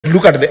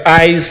look at the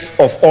eyes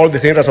of all the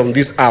senators of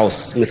this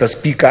House, Mr.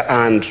 Speaker,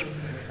 and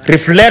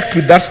reflect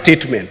with that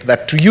statement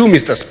that to you,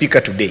 Mr.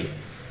 Speaker, today,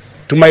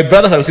 to my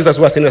brothers and sisters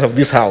who are senators of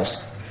this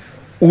House,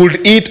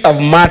 would it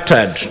have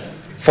mattered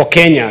for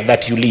Kenya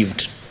that you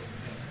lived?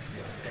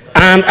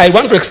 And I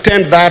want to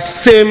extend that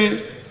same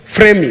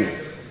framing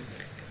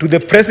to the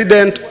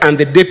President and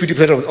the Deputy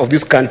President of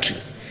this country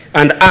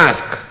and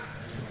ask,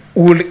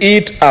 would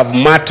it have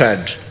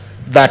mattered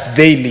that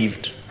they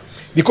lived?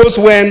 Because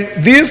when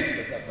this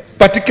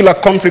particular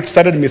conflict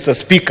started, Mr.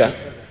 Speaker,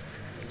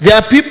 there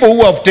are people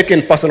who have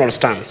taken personal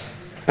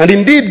stance. And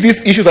indeed,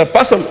 these issues are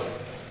personal.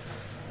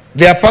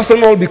 They are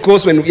personal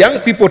because when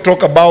young people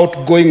talk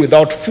about going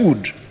without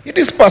food, it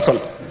is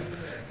personal.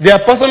 They are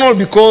personal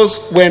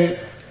because when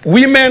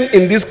women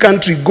in this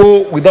country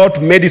go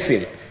without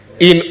medicine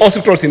in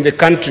hospitals in the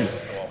country,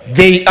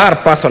 they are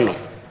personal.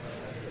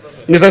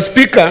 Mr.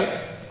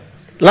 Speaker,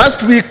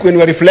 last week when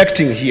we were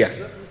reflecting here,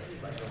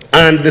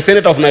 and the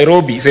Senator of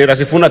Nairobi,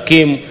 Senator Sifuna,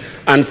 came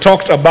and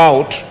talked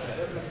about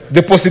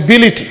the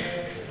possibility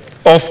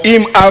of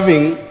him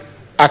having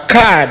a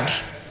card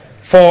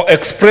for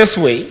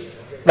expressway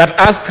that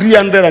has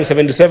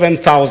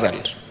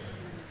 377,000.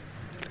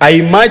 I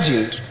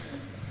imagined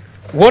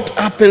what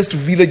happens to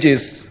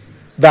villages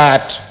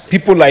that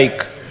people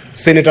like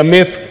Senator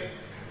Meth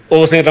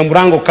or Senator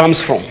Murango comes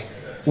from,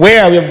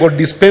 where we have got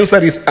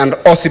dispensaries and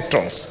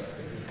hospitals,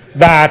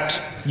 that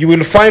you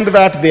will find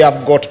that they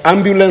have got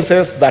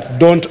ambulances that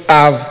don't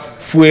have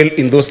fuel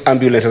in those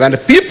ambulances. And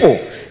people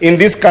in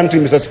this country,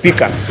 Mr.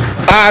 Speaker,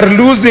 are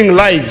losing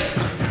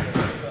lives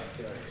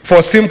for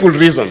a simple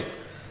reason.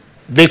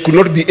 They could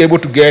not be able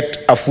to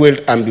get a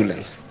fueled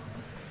ambulance.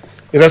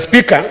 Mr.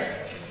 Speaker,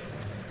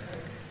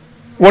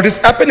 what is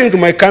happening to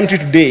my country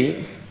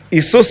today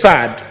is so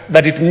sad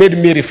that it made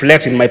me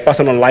reflect in my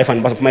personal life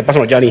and my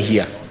personal journey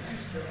here.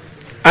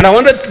 And I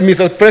wanted,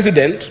 Mr.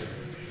 President,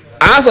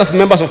 us as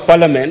members of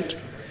Parliament,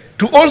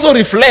 to also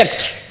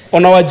reflect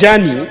on our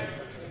journey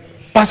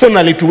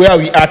personally to where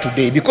we are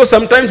today, because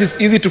sometimes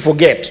it's easy to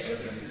forget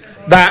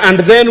that, and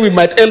then we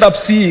might end up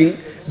seeing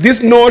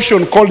this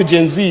notion called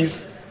Gen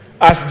Zs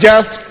as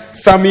just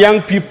some young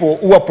people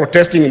who are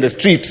protesting in the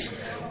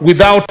streets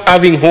without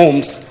having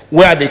homes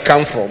where they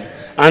come from.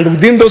 And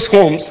within those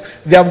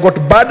homes, they have got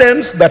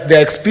burdens that they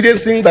are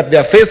experiencing, that they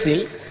are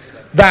facing,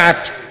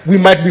 that we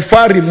might be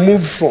far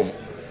removed from.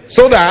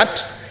 So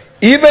that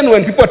even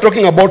when people are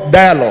talking about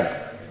dialogue,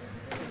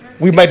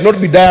 we might not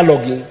be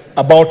dialoguing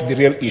about the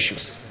real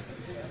issues.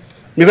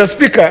 Mr.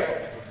 Speaker,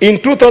 in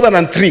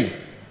 2003,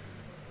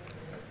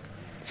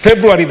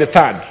 February the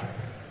 3rd,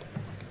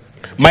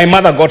 my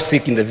mother got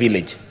sick in the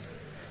village.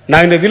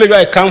 Now, in the village where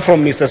I come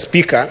from, Mr.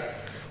 Speaker,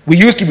 we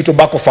used to be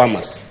tobacco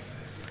farmers.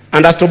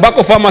 And as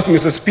tobacco farmers,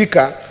 Mr.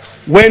 Speaker,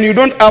 when you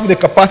don't have the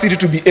capacity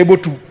to be able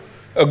to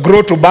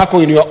grow tobacco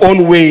in your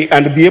own way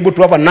and be able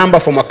to have a number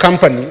from a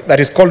company that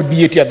is called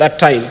BAT at that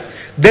time,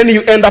 then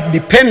you end up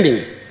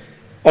depending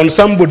on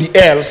somebody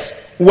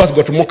else who has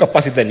got more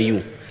capacity than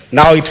you.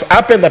 Now, it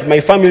happened that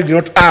my family did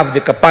not have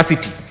the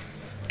capacity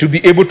to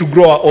be able to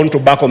grow our own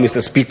tobacco,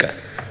 Mr. Speaker.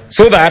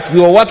 So that we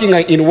were working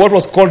in what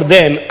was called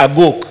then a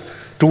gok,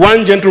 to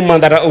one gentleman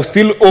that I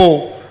still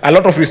owe a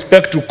lot of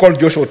respect to, called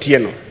Joshua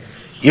Otieno.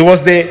 He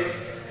was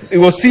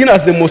seen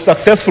as the most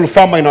successful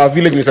farmer in our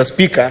village, Mr.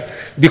 Speaker,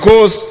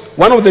 because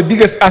one of the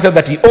biggest assets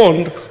that he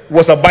owned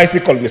was a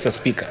bicycle, Mr.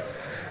 Speaker.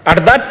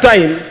 At that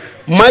time,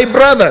 my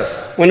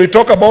brothers, when we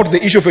talk about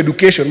the issue of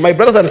education, my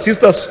brothers and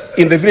sisters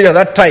in the village at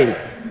that time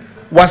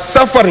were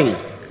suffering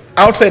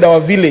outside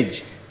our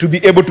village to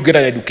be able to get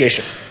an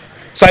education.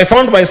 So I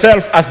found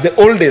myself as the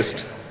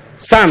oldest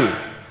son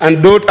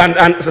and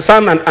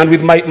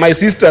with my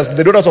sisters,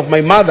 the daughters of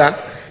my mother,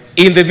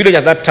 in the village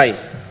at that time.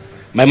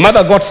 My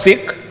mother got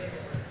sick,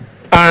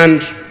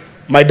 and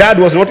my dad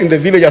was not in the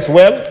village as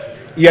well.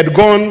 He had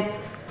gone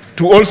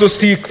to also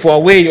seek for a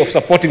way of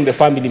supporting the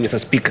family, Mr.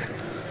 Speaker.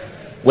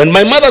 When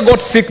my mother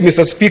got sick,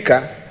 Mr.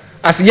 Speaker,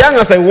 as young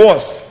as I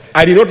was,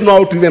 I did not know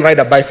how to even ride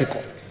a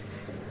bicycle.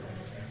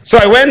 So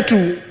I went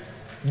to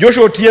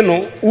Joshua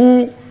Otieno,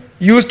 who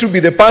used to be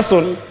the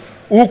person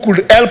who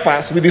could help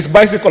us with his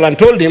bicycle, and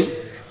told him,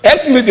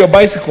 help me with your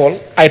bicycle,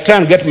 I try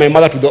and get my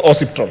mother to the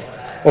hospital.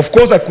 Of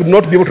course, I could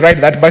not be able to ride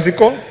that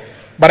bicycle,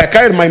 but I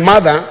carried my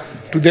mother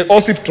to the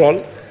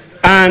hospital,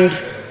 and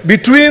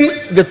between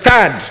the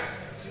 3rd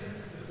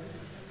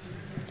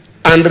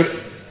and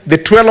the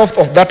 12th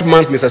of that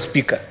month, Mr.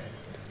 Speaker,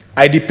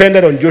 I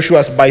depended on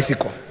Joshua's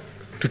bicycle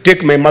to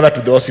take my mother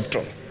to the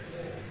hospital.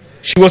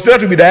 She was there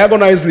to be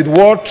diagnosed with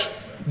what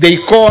they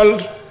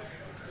called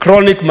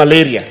chronic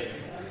malaria.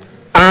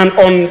 And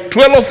on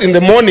 12th in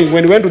the morning,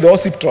 when we went to the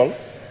hospital,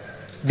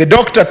 the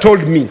doctor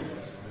told me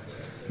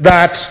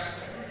that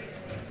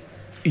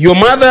your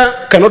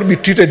mother cannot be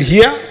treated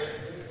here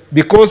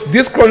because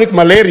this chronic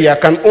malaria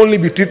can only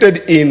be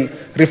treated in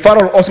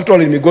referral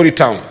hospital in Migori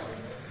town.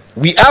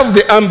 We have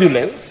the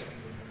ambulance,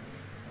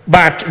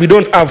 but we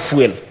don't have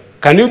fuel.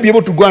 Can you be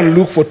able to go and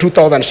look for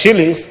 2,000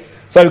 shillings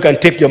so you can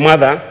take your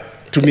mother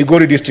to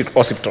Migori District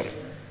Hospital?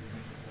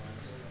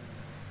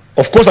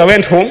 Of course, I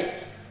went home.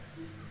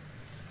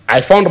 I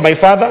found my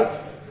father.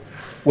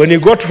 When he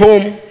got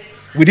home,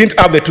 we didn't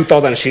have the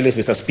 2,000 shillings,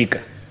 Mr.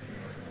 Speaker.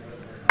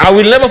 I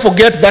will never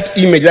forget that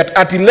image that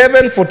at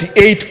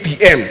 11:48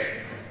 p.m.,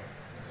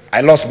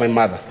 I lost my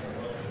mother.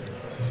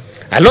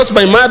 I lost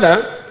my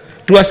mother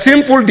to a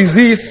simple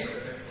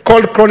disease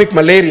called chronic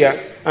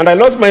malaria, and I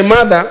lost my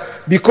mother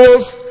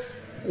because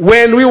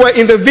when we were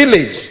in the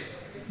village,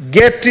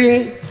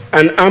 getting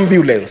an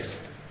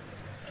ambulance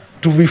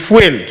to be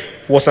fueled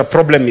was a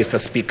problem, Mr.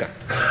 Speaker.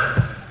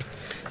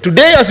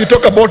 Today, as we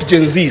talk about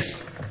Gen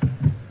Zs,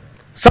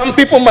 some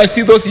people might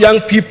see those young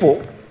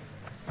people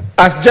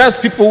as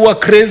just people who are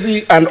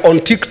crazy and on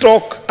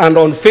TikTok and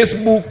on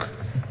Facebook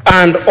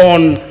and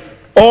on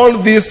all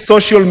these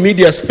social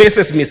media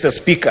spaces, Mr.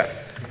 Speaker.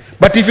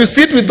 But if you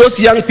sit with those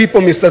young people,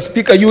 Mr.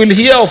 Speaker, you will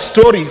hear of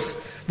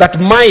stories that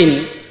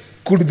mine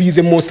could be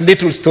the most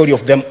little story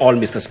of them all,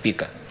 Mr.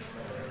 Speaker.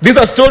 These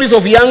are stories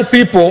of young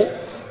people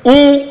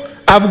who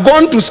have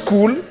gone to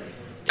school,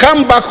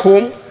 come back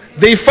home,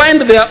 they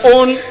find their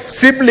own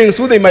siblings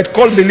who they might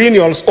call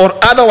millennials or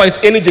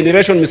otherwise any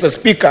generation, Mr.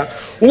 Speaker,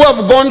 who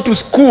have gone to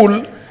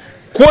school,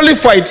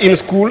 qualified in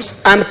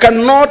schools, and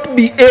cannot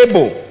be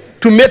able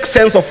to make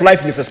sense of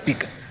life, Mr.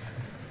 Speaker.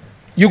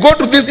 You go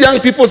to these young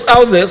people's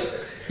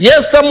houses,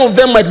 yes, some of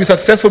them might be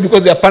successful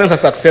because their parents are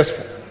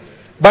successful.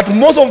 But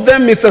most of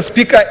them, Mr.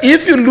 Speaker,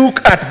 if you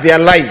look at their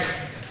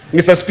lives,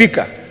 Mr.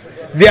 Speaker,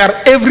 they are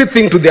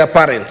everything to their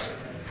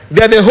parents.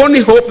 They are the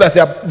only hope that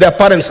their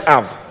parents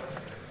have.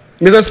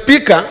 Mr.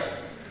 Speaker,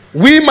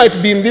 we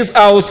might be in this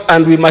house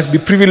and we must be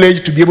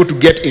privileged to be able to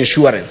get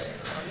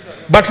insurance.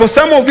 But for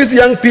some of these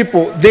young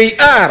people, they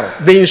are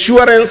the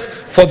insurance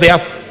for their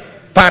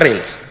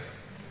parents.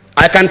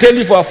 I can tell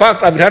you for a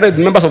fact, I've heard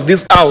members of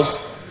this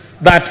house,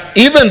 that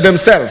even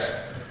themselves,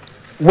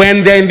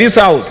 when they're in this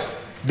house,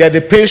 they're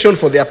the pension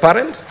for their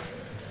parents.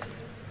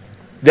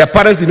 Their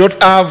parents did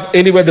not have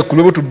anywhere they could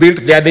be able to build.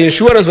 They are the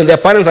insurance when their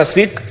parents are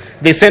sick.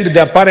 They send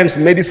their parents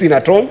medicine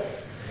at home.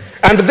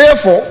 And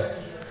therefore,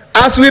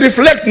 as we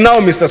reflect now,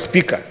 Mr.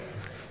 Speaker,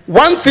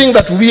 one thing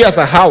that we as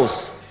a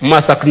house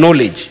must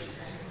acknowledge,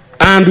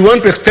 and we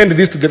want to extend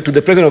this to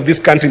the President of this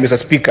country, Mr.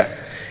 Speaker,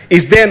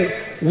 is then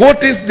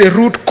what is the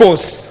root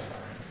cause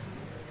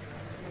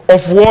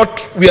of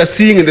what we are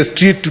seeing in the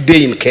street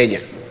today in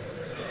Kenya?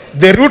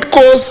 The root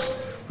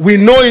cause, we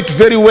know it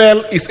very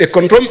well, is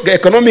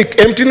economic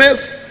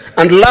emptiness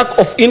and lack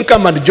of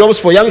income and jobs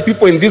for young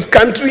people in this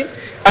country,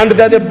 and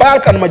they're the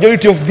bulk and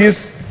majority of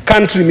this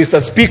country,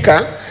 Mr.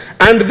 Speaker,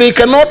 and they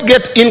cannot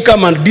get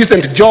income and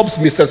decent jobs,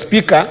 Mr.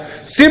 Speaker,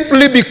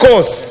 simply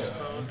because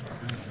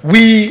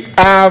we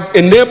have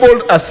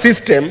enabled a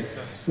system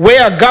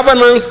where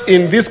governance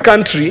in this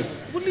country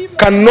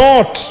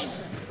cannot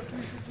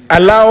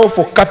allow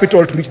for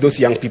capital to reach those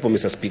young people,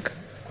 Mr. Speaker.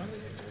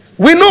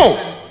 We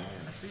know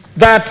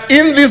that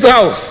in this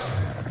house,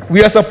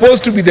 we are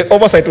supposed to be the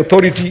oversight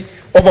authority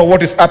over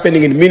what is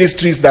happening in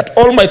ministries that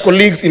all my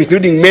colleagues,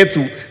 including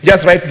Methu,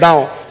 just right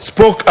now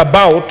spoke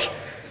about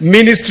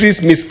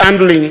ministries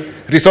mishandling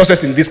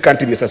resources in this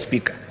country, Mr.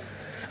 Speaker.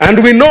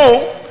 And we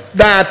know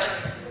that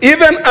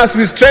even as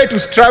we try to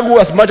struggle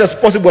as much as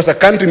possible as a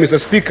country, Mr.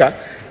 Speaker,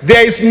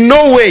 there is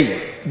no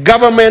way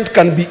government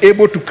can be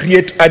able to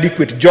create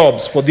adequate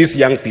jobs for these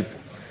young people.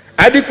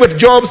 Adequate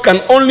jobs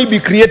can only be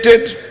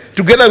created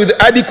together with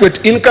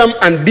adequate income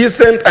and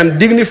decent and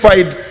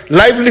dignified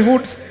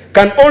livelihoods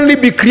can only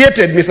be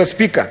created, Mr.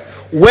 Speaker,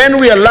 when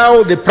we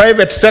allow the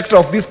private sector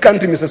of this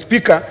country, Mr.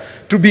 Speaker,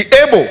 to be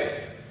able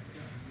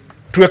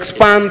to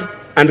expand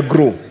and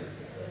grow.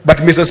 But,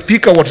 Mr.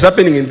 Speaker, what is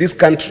happening in this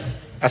country,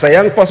 as a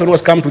young person who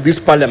has come to this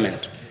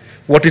parliament,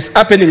 what is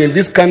happening in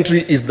this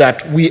country is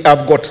that we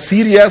have got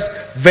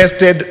serious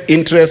vested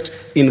interest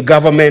in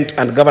government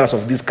and governance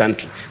of this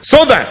country.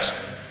 So that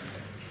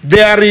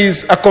there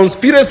is a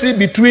conspiracy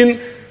between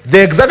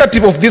the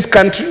executive of this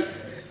country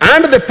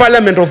and the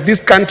parliament of this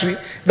country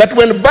that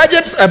when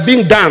budgets are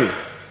being done,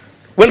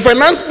 when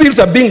finance bills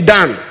are being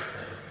done,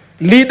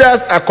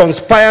 leaders are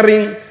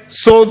conspiring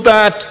so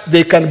that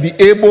they can be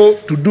able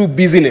to do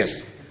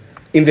business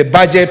in the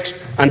budget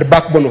and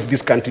backbone of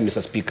this country,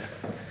 Mr. Speaker.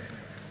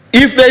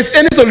 If there is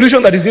any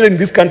solution that is needed in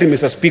this country,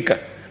 Mr. Speaker,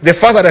 the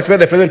first that I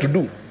expect the President to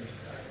do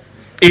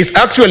is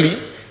actually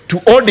to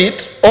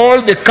audit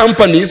all the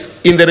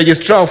companies in the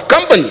registrar of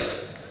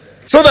companies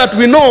so that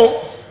we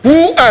know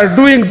who are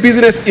doing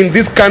business in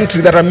this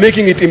country that are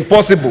making it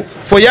impossible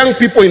for young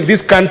people in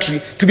this country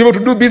to be able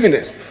to do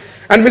business.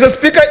 And, Mr.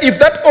 Speaker, if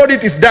that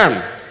audit is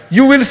done,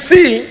 you will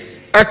see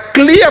a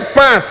clear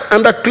path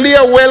and a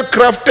clear,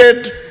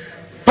 well-crafted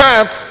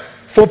path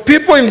for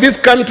people in this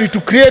country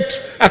to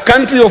create a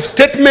country of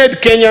state-made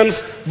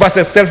Kenyans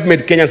versus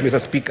self-made Kenyans,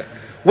 Mr. Speaker,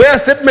 where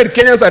state-made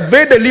Kenyans are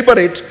very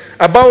deliberate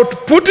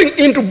about putting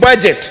into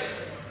budget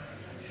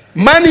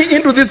money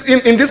into this,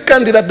 in this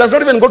country that does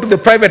not even go to the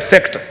private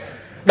sector,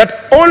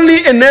 that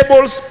only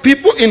enables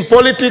people in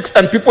politics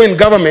and people in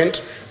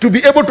government to be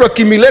able to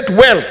accumulate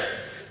wealth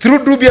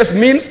through dubious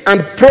means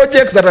and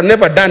projects that are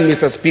never done,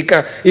 Mr.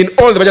 Speaker, in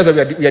all the budgets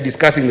that we are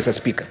discussing, Mr.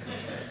 Speaker.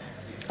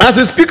 As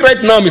we speak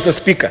right now, Mr.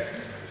 Speaker,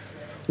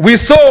 We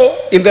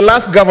saw in the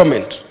last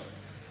government,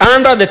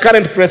 under the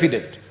current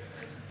president,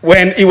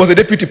 when he was a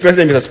deputy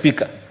president, Mr.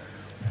 Speaker,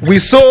 we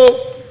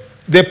saw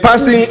the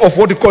passing of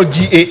what we call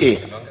GAA,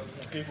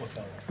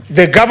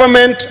 the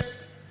government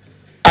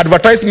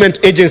advertisement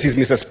agencies,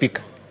 Mr.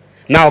 Speaker.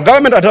 Now,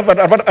 government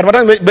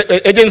advertisement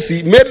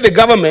agency made the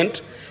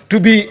government to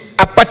be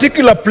a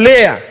particular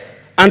player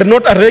and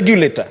not a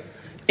regulator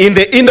in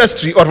the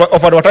industry of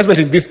advertisement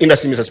in this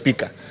industry, Mr.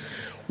 Speaker.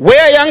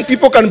 Where young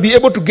people can be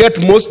able to get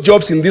most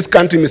jobs in this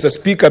country, Mr.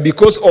 Speaker,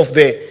 because of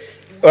the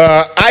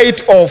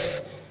height of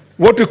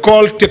what we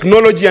call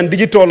technology and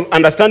digital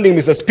understanding,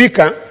 Mr.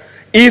 Speaker,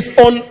 is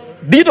on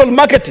digital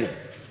marketing.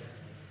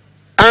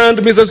 And,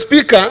 Mr.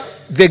 Speaker,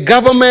 the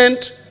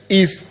government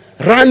is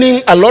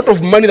running a lot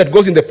of money that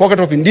goes in the pocket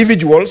of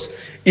individuals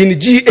in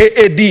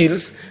GAA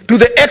deals to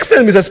the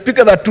extent, Mr.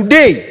 Speaker, that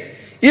today,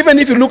 even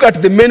if you look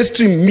at the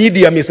mainstream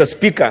media, Mr.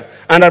 Speaker,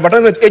 and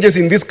advertisement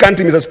agencies in this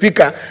country, Mr.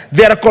 Speaker,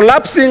 they are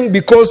collapsing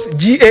because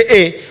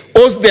GAA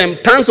owes them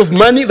tons of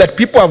money that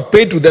people have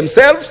paid to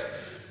themselves,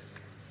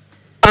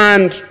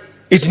 and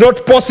it's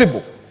not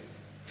possible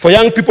for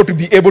young people to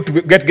be able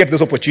to get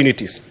those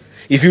opportunities.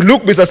 If you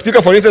look, Mr.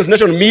 Speaker, for instance,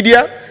 national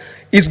media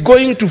is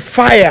going to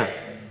fire,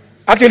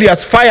 actually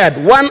has fired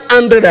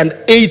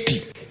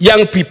 180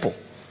 young people.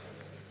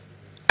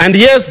 And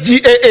yes,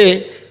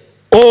 GAA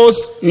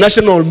owes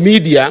national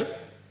media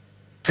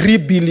 3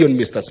 billion,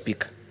 Mr.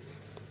 Speaker.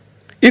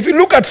 If you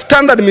look at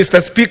standard,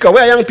 Mr. Speaker,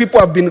 where young people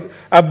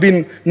have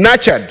been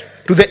nurtured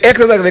to the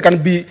extent that they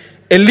can be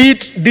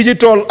elite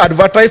digital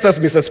advertisers,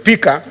 Mr.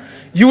 Speaker,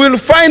 you will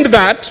find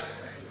that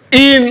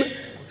in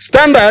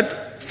standard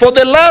for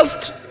the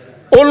last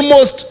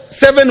almost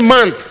 7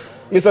 months,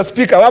 Mr.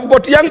 Speaker, I've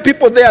got young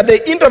people there,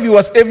 they interview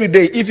us every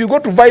day. If you go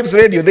to Vibes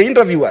Radio, they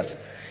interview us.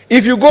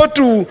 If you go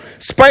to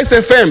Spice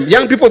FM,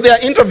 young people there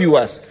interview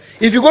us.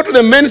 If you go to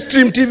the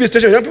mainstream TV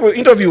station, young people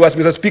interview us,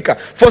 Mr. Speaker.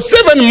 For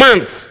 7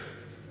 months,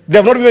 they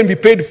have not even been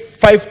paid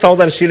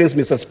 5,000 shillings,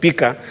 Mr.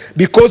 Speaker,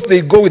 because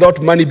they go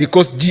without money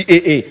because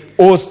GAA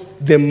owes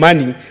the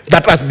money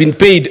that has been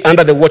paid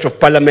under the watch of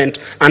Parliament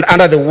and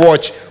under the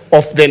watch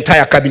of the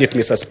entire cabinet,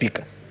 Mr.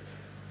 Speaker.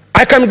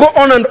 I can go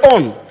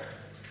on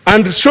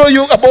and show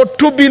you about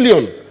 2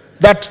 billion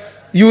that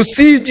you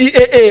see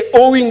GAA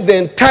owing the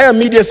entire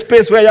media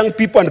space where young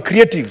people and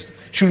creatives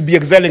should be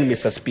excelling,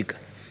 Mr. Speaker.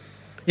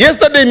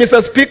 Yesterday,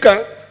 Mr.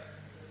 Speaker,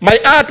 my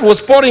heart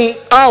was pouring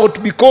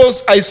out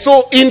because I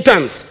saw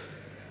interns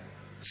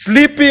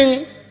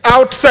sleeping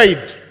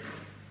outside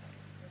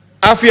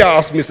Afia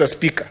House, Mr.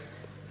 Speaker.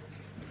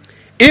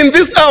 In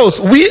this house,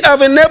 we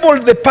have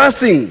enabled the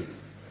passing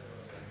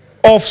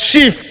of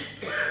chief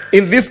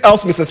in this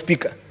house, Mr.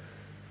 Speaker.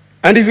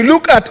 And if you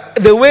look at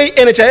the way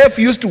NHIF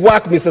used to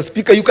work, Mr.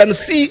 Speaker, you can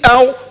see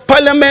how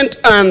Parliament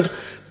and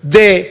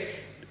the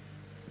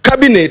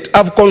Cabinet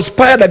have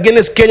conspired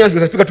against Kenyans,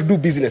 Mr. Speaker, to do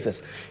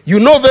businesses. You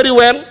know very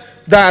well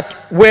that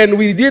when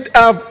we did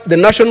have the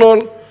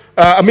national,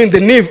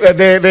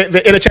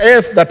 the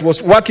NHIF that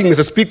was working,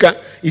 Mr. Speaker,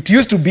 it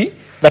used to be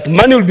that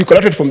money would be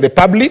collected from the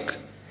public.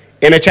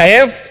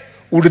 NHIF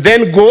would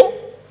then go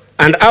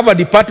and have a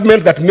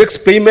department that makes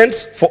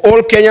payments for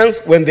all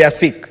Kenyans when they are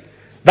sick.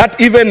 That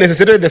even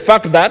necessitated the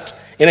fact that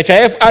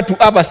NHIF had to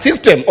have a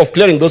system of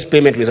clearing those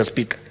payments, Mr.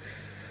 Speaker.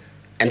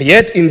 And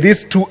yet, in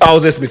these two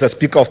houses, Mr.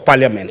 Speaker of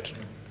Parliament,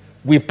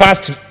 we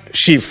passed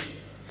chief.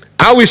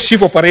 How is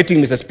chief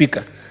operating, Mr.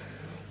 Speaker?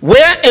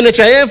 Where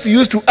NHIF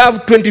used to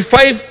have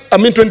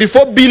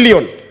 24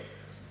 billion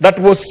that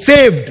was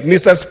saved,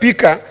 Mr.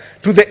 Speaker,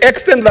 to the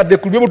extent that they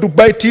could be able to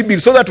buy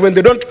T-bills so that when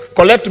they don't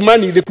collect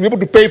money, they could be able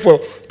to pay for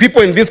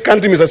people in this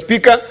country, Mr.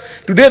 Speaker.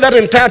 Today, that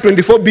entire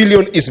 24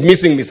 billion is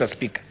missing, Mr.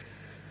 Speaker.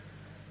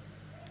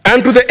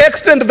 And to the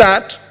extent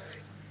that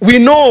we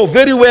know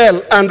very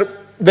well, and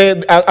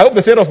I hope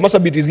the state of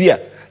Marsabit is here,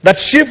 that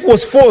chief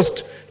was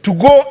forced to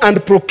go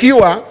and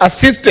procure a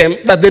system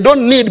that they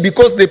don't need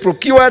because they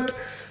procured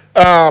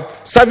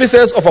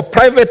services of a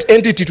private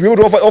entity to be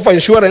able to offer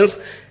insurance.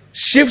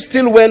 Chief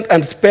still went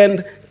and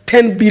spent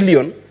 10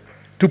 billion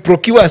to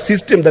procure a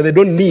system that they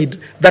don't need,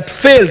 that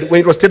failed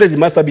when it was stated in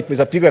Marsabit,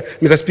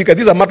 Mr. Speaker.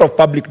 This is a matter of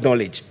public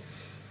knowledge.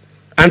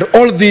 And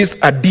all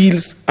these are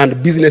deals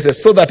and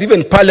businesses, so that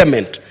even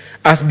Parliament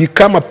has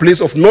become a place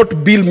of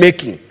not bill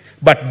making,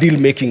 but deal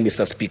making,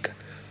 Mr. Speaker.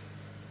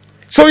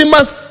 So we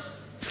must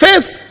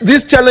face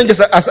these challenges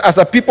as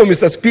a people,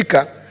 Mr.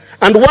 Speaker.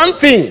 And one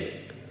thing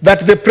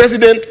that the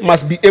president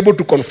must be able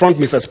to confront,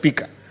 Mr.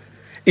 Speaker,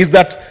 is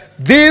that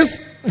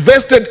this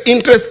vested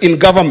interest in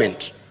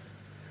government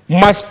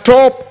must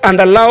stop and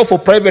allow for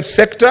private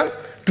sector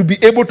to be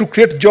able to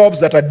create jobs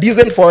that are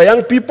decent for our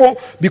young people,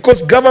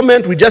 because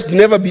government will just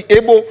never be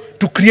able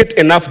to create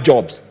enough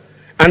jobs.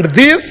 And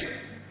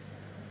this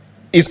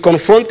is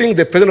confronting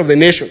the president of the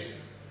nation,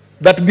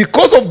 that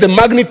because of the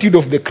magnitude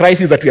of the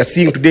crisis that we are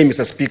seeing today,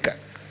 Mr. Speaker,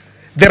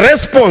 the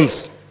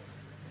response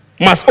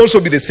must also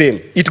be the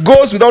same. It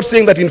goes without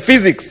saying that in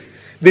physics,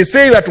 they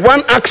say that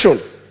one action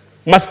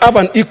must have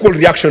an equal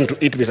reaction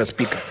to it, Mr.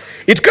 Speaker.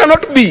 It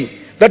cannot be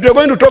that we are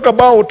going to talk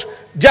about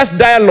just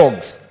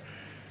dialogues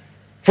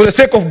for the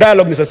sake of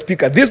dialogue, Mr.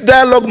 Speaker. This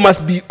dialogue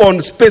must be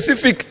on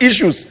specific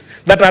issues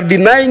that are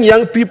denying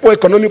young people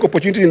economic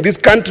opportunities in this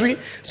country,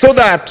 so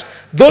that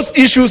those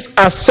issues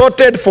are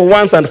sorted for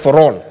once and for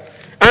all.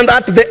 And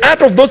at the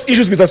heart of those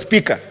issues, Mr.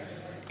 Speaker,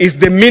 is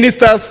the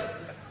ministers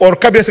or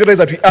cabinet secretaries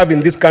that we have in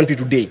this country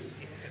today.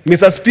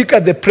 Mr. Speaker,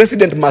 the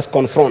president must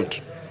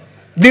confront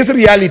this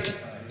reality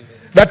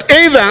that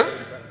either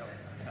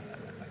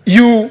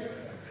you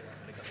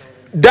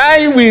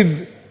die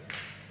with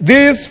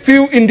these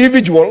few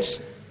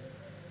individuals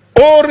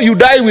or you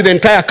die with the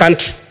entire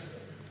country.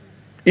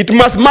 It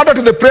must matter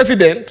to the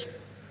president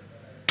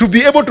to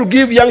be able to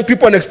give young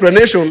people an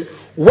explanation.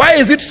 Why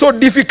is it so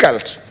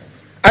difficult,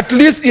 at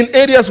least in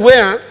areas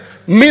where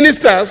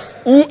ministers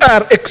who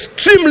are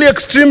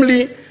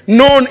extremely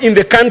known in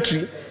the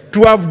country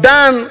to have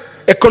done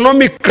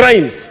economic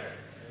crimes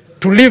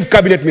to leave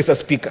cabinet, Mr.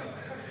 Speaker?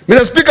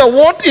 Mr. Speaker,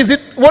 what is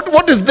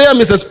there,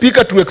 Mr.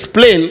 Speaker, to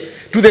explain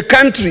to the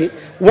country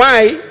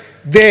why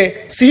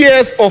the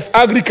CS of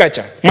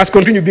Agriculture must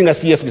continue being a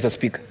CS, Mr.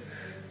 Speaker?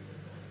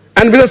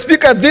 And Mr.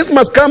 Speaker, this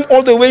must come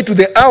all the way to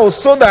the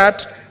House, so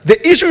that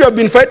the issue we have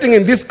been fighting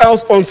in this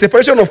House on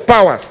separation of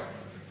powers,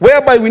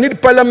 whereby we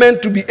need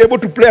Parliament to be able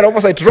to play an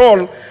oversight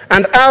role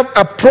and have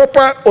a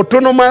proper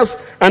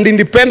autonomous and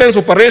independence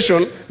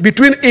operation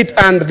between it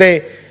and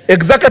the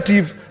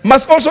executive,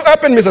 must also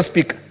happen, Mr.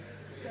 Speaker.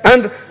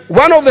 And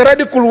one of the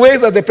radical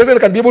ways that the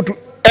president can be able to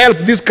help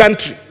this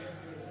country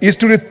is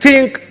to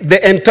rethink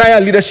the entire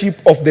leadership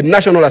of the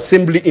National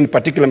Assembly in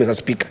particular, Mr.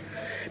 Speaker.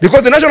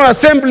 Because the National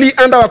Assembly,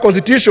 under our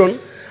Constitution,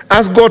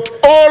 has got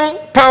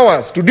all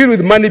powers to deal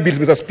with money bills,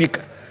 Mr.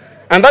 Speaker.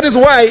 And that is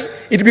why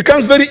it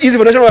becomes very easy for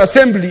the National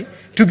Assembly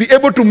to be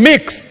able to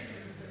mix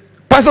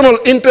personal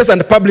interest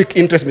and public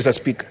interest, Mr.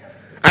 Speaker.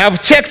 I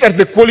have checked at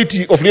the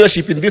quality of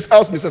leadership in this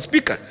House, Mr.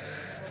 Speaker.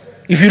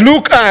 If you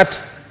look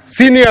at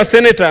Senior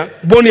Senator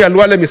Boni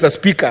Alwale, Mr.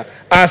 Speaker,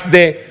 as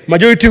the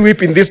majority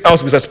whip in this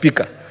House, Mr.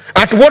 Speaker,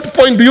 at what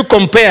point do you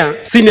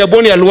compare Senior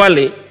Boni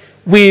Alwale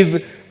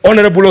with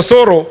Honorable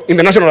Osoro in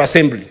the National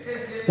Assembly,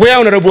 where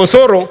Honorable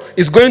Osoro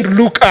is going to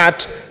look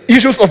at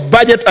issues of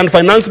budget and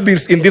finance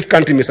bills in this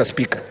country, Mr.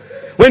 Speaker?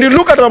 When you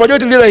look at our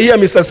majority leader here,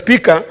 Mr.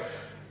 Speaker,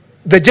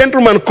 the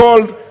gentleman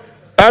called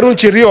Arun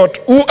Cheriot,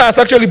 who has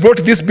actually brought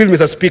this bill,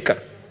 Mr. Speaker,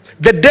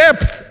 the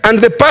depth and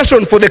the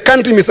passion for the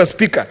country, Mr.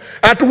 Speaker,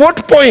 at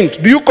what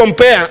point do you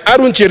compare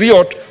Arun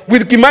Cheriot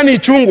with Kimani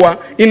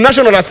Ichung'wah in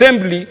National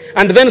Assembly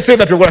and then say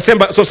that we're going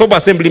to sober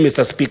assembly,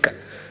 Mr. Speaker?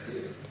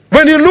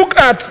 When you look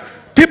at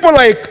people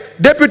like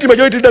Deputy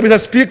Majority Leader, Mr.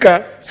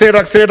 Speaker,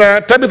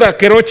 Senator Tabitha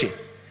Keroche,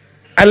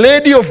 a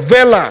lady of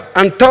valor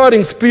and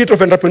towering spirit of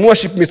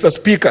entrepreneurship, Mr.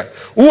 Speaker,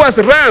 who has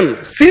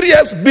run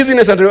serious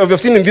business that we have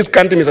seen in this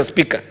country, Mr.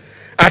 Speaker,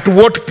 at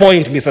what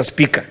point, Mr.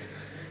 Speaker,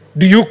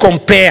 do you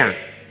compare?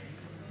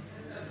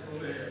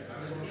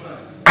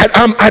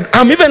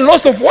 I'm even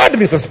lost of words,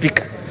 Mr.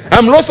 Speaker.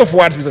 I'm lost of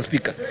words, Mr.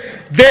 Speaker.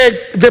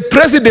 The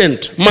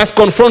president must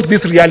confront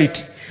this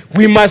reality.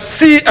 We must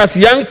see as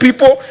young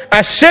people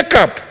a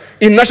shake-up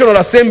in National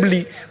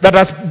Assembly that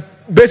has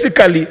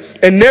basically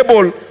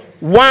enabled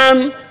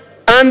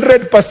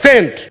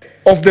 100%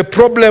 of the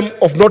problem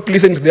of not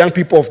listening to the young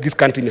people of this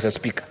country, Mr.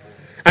 Speaker.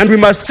 And we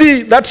must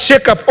see that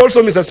shake-up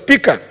also, Mr.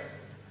 Speaker,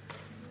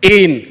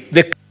 in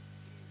the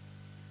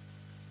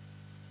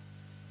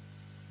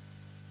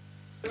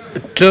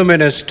 2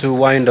 minutes to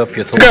wind up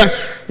your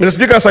thoughts. Mr.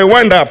 Speaker, as I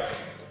wind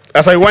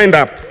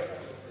up,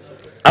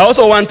 I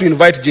also want to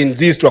invite Gen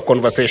Zs to a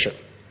conversation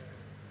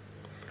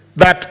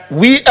that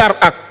we are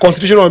a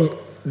constitutional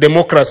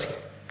democracy.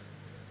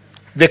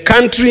 The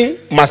country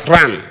must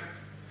run.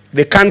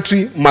 The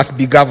country must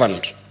be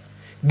governed.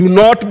 Do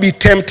not be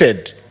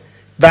tempted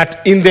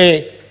that in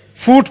the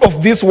fruit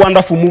of this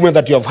wonderful movement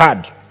that you have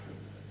had,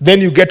 then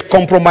you get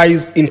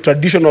compromised in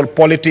traditional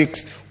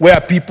politics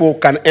where people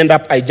can end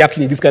up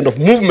hijacking this kind of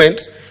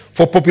movements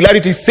for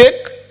popularity's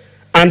sake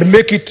and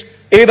make it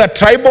either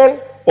tribal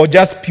or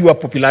just pure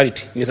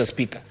popularity, Mr.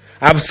 Speaker.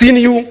 I've seen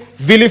you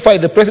vilify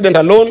the president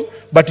alone,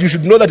 but you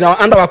should know that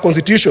under our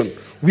Constitution,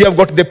 we have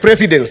got the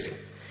presidency.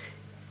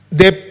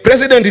 The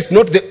president is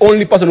not the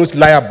only person who is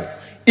liable.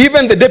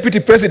 Even the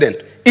deputy president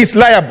is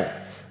liable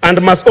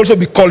and must also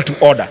be called to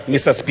order,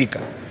 Mr.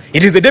 Speaker.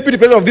 It is the deputy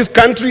president of this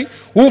country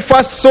who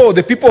first saw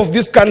the people of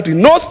this country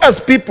not as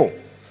people,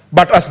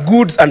 but as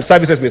goods and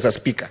services, Mr.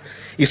 Speaker.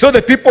 He saw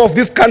the people of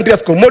this country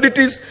as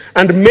commodities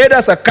and made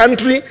us a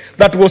country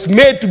that was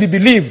made to be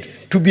believed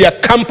to be a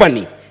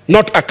company,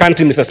 not a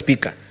country, Mr.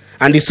 Speaker.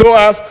 And he saw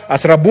us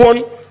as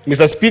Rabuon,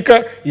 Mr.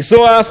 Speaker. He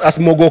saw us as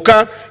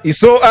Mogoka. He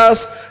saw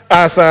us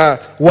as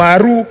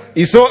Waru.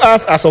 He saw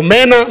us as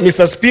Omena,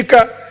 Mr.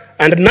 Speaker.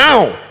 And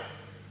now,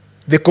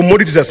 the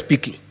commodities are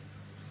speaking.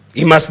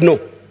 He must know.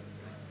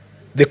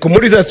 The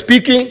commodities are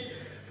speaking.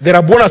 The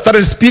Rabuon have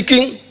started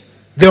speaking.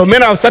 The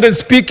Omena have started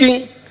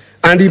speaking.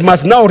 And he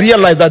must now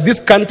realize that this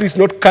country is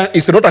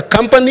not a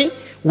company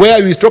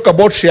where we talk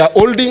about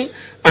shareholding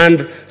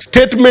and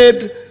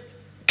state-made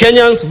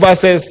Kenyans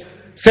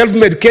versus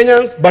self-made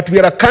Kenyans, but we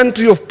are a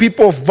country of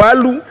people of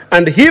value,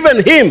 and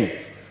even him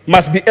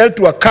must be held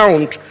to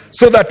account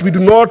so that we do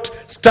not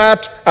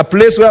start a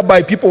place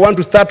whereby people want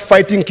to start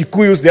fighting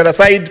Kikuyus the other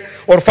side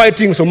or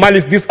fighting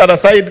Somalis this other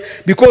side,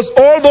 because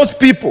all those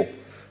people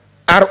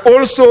are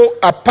also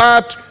a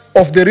part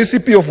of the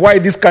recipe of why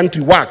this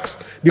country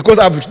works. Because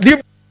I've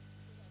lived...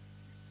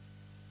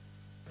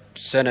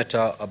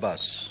 Senator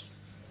Abbas.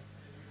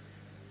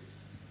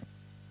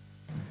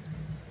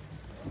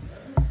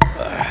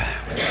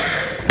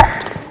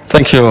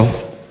 Thank you,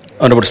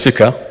 Honorable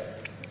Speaker.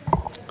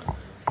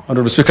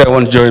 Honorable Speaker, I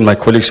want to join my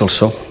colleagues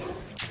also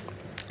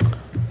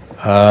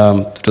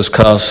to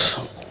discuss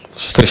the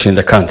situation in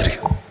the country.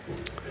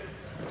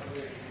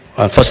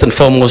 And first and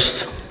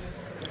foremost,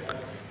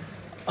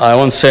 I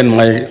want to send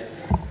my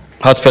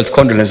heartfelt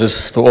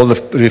condolences to all the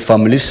bereaved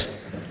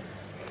families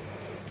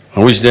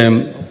and wish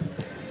them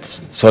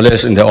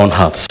solace in their own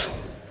hearts.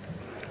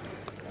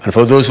 And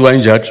for those who are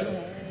injured,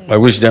 I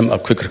wish them a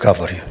quick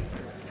recovery.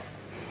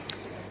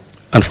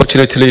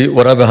 Unfortunately,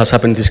 whatever has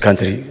happened in this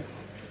country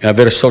in a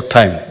very short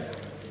time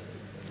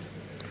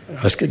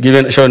has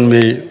shown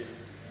me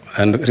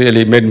and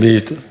really made me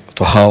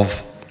to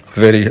have a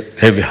very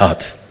heavy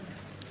heart.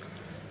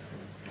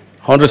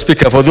 Honorable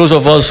Speaker, for those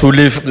of us who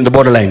live in the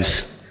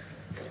borderlines,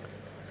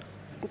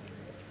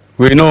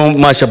 we know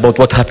much about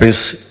what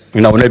happens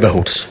in our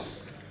neighborhoods.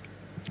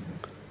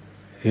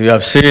 You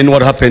have seen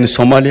what happened in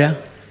Somalia,